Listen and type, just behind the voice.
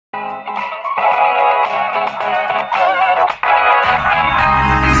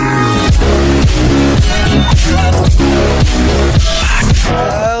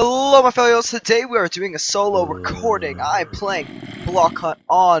Hello my fellows, today we are doing a solo recording. I'm playing Block Hunt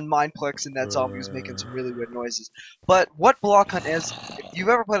on Mineplex, and that zombie was making some really weird noises. But what Block Hunt is, if you've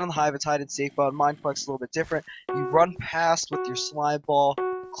ever played on the Hive, it's hide and seek, but on Mineplex it's a little bit different. You run past with your slime ball,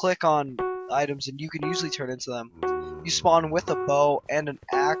 click on items, and you can usually turn into them. You spawn with a bow and an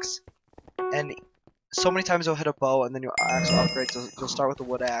axe, and so many times you'll hit a bow, and then your axe will upgrade, so you'll start with a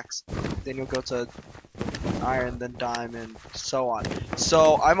wood axe, then you'll go to iron, then diamond, so on.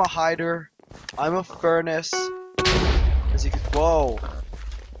 So I'm a hider, I'm a furnace, as you can, whoa,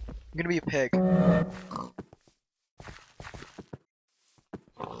 I'm gonna be a pig.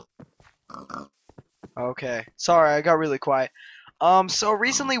 Okay, sorry, I got really quiet. So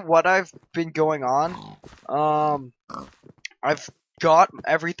recently what I've been going on, I've got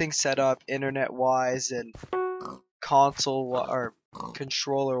everything set up internet wise and console or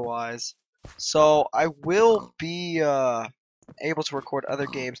controller wise. So I will be able to record other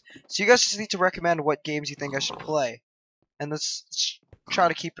games. So you guys just need to recommend what games you think I should play. And let's try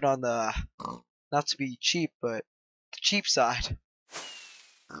to keep it on the, not to be cheap, but the cheap side.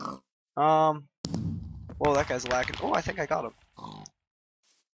 Whoa, that guy's lagging. Oh, I think I got him.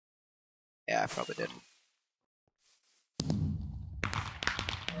 Yeah, I probably did.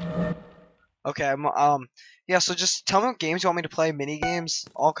 Okay, yeah, so just tell me what games you want me to play, mini games,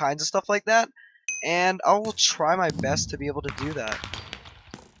 all kinds of stuff like that, and I will try my best to be able to do that,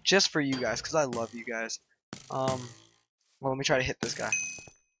 just for you guys, because I love you guys. Well, let me try to hit this guy.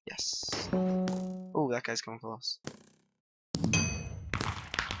 Yes. Oh, that guy's coming close.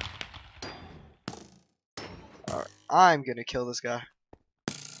 Alright, I'm gonna kill this guy.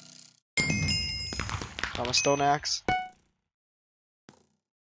 Got my stone axe.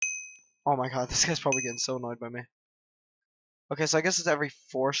 Oh my god, this guy's probably getting so annoyed by me. Okay, so I guess it's every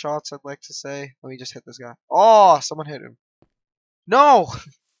 4 shots, I'd like to say. Let me just hit this guy. Oh, someone hit him. No!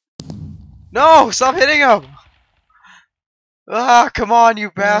 No! Stop hitting him! Ah, come on, you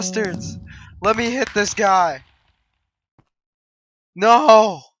bastards! Let me hit this guy.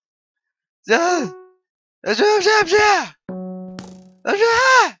 No! Okay,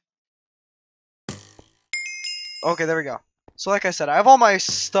 there we go. So like I said, I have all my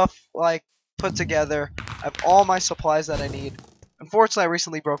stuff like put together. I have all my supplies that I need. Unfortunately, I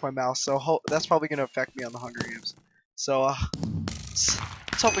recently broke my mouse, so that's probably going to affect me on the Hunger Games. So let's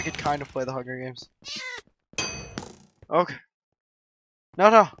hope we can kind of play the Hunger Games. Okay.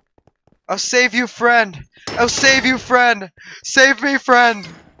 No. I'll save you, friend. I'll save you, friend. Save me, friend.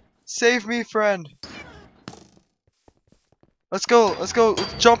 Save me, friend. Let's go. Let's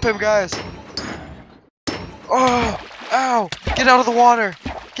jump him, guys. Oh. Ow! Get out of the water!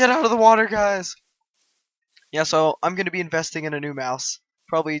 Get out of the water, guys! Yeah, so I'm gonna be investing in a new mouse.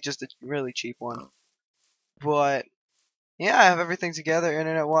 Probably just a really cheap one. But yeah, I have everything together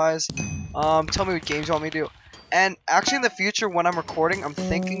internet-wise. Tell me what games you want me to do. And actually in the future when I'm recording, I'm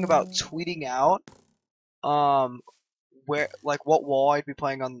thinking about tweeting out where like what wall I'd be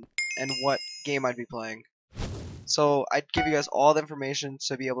playing on and what game I'd be playing. So I'd give you guys all the information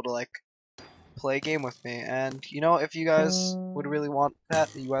to be able to like play a game with me, and you know, if you guys would really want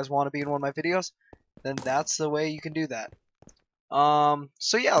that, you guys want to be in one of my videos, then that's the way you can do that.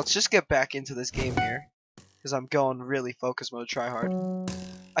 So yeah, let's just get back into this game here, because I'm going really focus mode, try hard.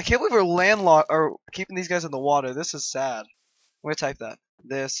 I can't believe we're landlocked or keeping these guys in the water. This is sad. I'm gonna type that.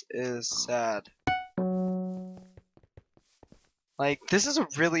 This is sad. Like, this is a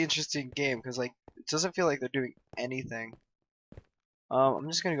really interesting game because like it doesn't feel like they're doing anything. I'm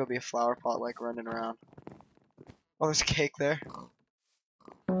just gonna go be a flower pot, like, running around. Oh, there's a cake there.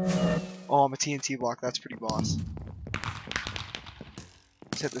 Oh, I'm a TNT block. That's pretty boss.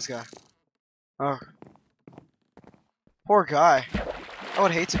 Let's hit this guy. Oh. Poor guy. I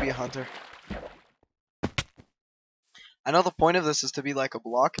would hate to be a hunter. I know the point of this is to be, like, a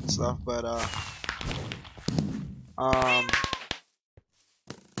block and stuff, but,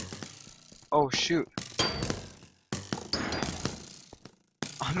 oh, shoot.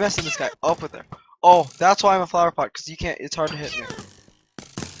 I'm messing this guy up with there. Oh, that's why I'm a flower pot, because you can't, it's hard to hit me.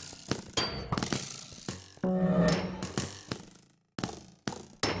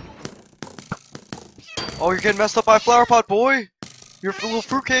 Oh, you're getting messed up by a flower pot, boy! You're a little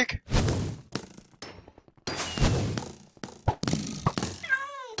fruitcake!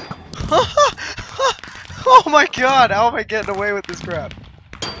 Oh my god, how am I getting away with this crap?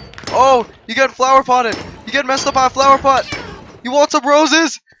 Oh, you got flower potted! You get messed up by a flower pot! You want some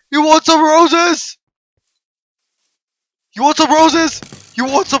roses? You want some roses? You want some roses? You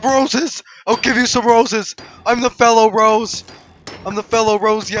want some roses? I'll give you some roses. I'm the fellow rose. I'm the fellow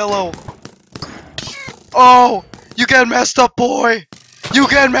rose yellow. Oh, you get messed up, boy. You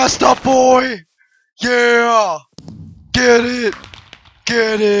get messed up, boy! Yeah! Get it!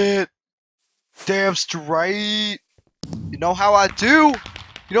 Get it! Damn straight! You know how I do?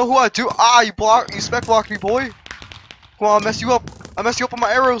 You know who I do? Ah, you spec blocked me, boy! Come on, I'll mess you up! I mess you up with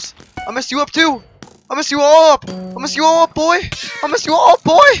my arrows! I mess you up too! I mess you all up! I mess you all up, boy! I mess you all up,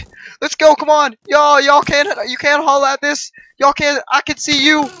 boy! Let's go, come on! Y'all can't, you can't haul at this! Y'all can't, I can see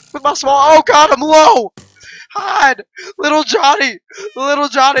you with my small, oh god, I'm low! Hide! Little Johnny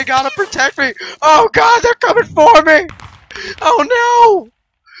gotta protect me! Oh god, they're coming for me! Oh no!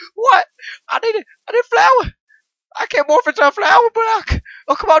 What? I need flour! I can't morph into a flower block!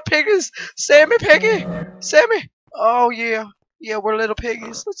 Oh come on, piggies! Save me, piggy! Save me! Oh yeah. Yeah, we're little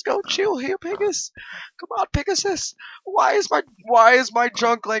piggies. Let's go chill here, piggies. Come on, Pigasus. Why is my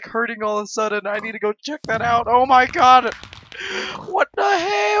junk like hurting all of a sudden? I need to go check that out. Oh my god. What the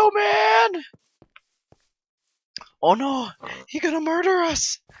hell, man? Oh no, he gonna murder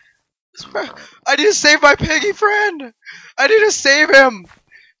us. I need to save my piggy friend. I need to save him.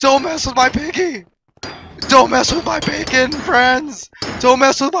 Don't mess with my piggy. Don't mess with my bacon friends. Don't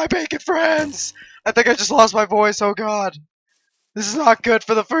mess with my bacon friends. I think I just lost my voice. Oh god. This is not good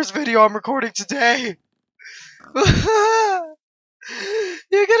for the first video I'm recording today. You're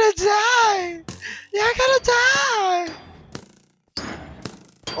gonna die. You're gonna die.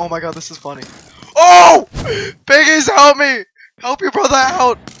 Oh my god, this is funny. Oh! Piggies, help me! Help your brother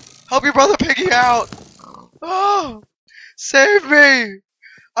out! Help your brother Piggy out! Oh! Save me!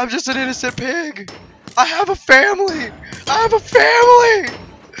 I'm just an innocent pig. I have a family. I have a family.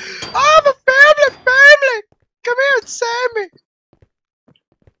 I have a family. Come here and save me.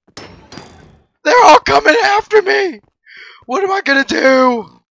 They're all coming after me! What am I gonna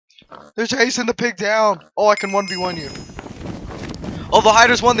do? They're chasing the pig down. Oh, I can 1v1 you. Oh, the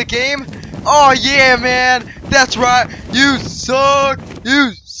hiders won the game? Oh, yeah, man. That's right. You suck.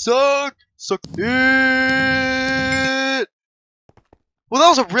 You suck. Suck it. Well, that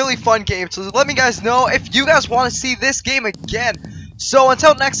was a really fun game. So let me guys know if you guys want to see this game again. So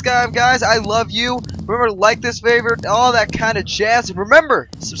until next time, guys, I love you. Remember to like this, favorite, all that kind of jazz. And remember,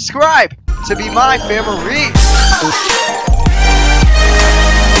 subscribe to be my family.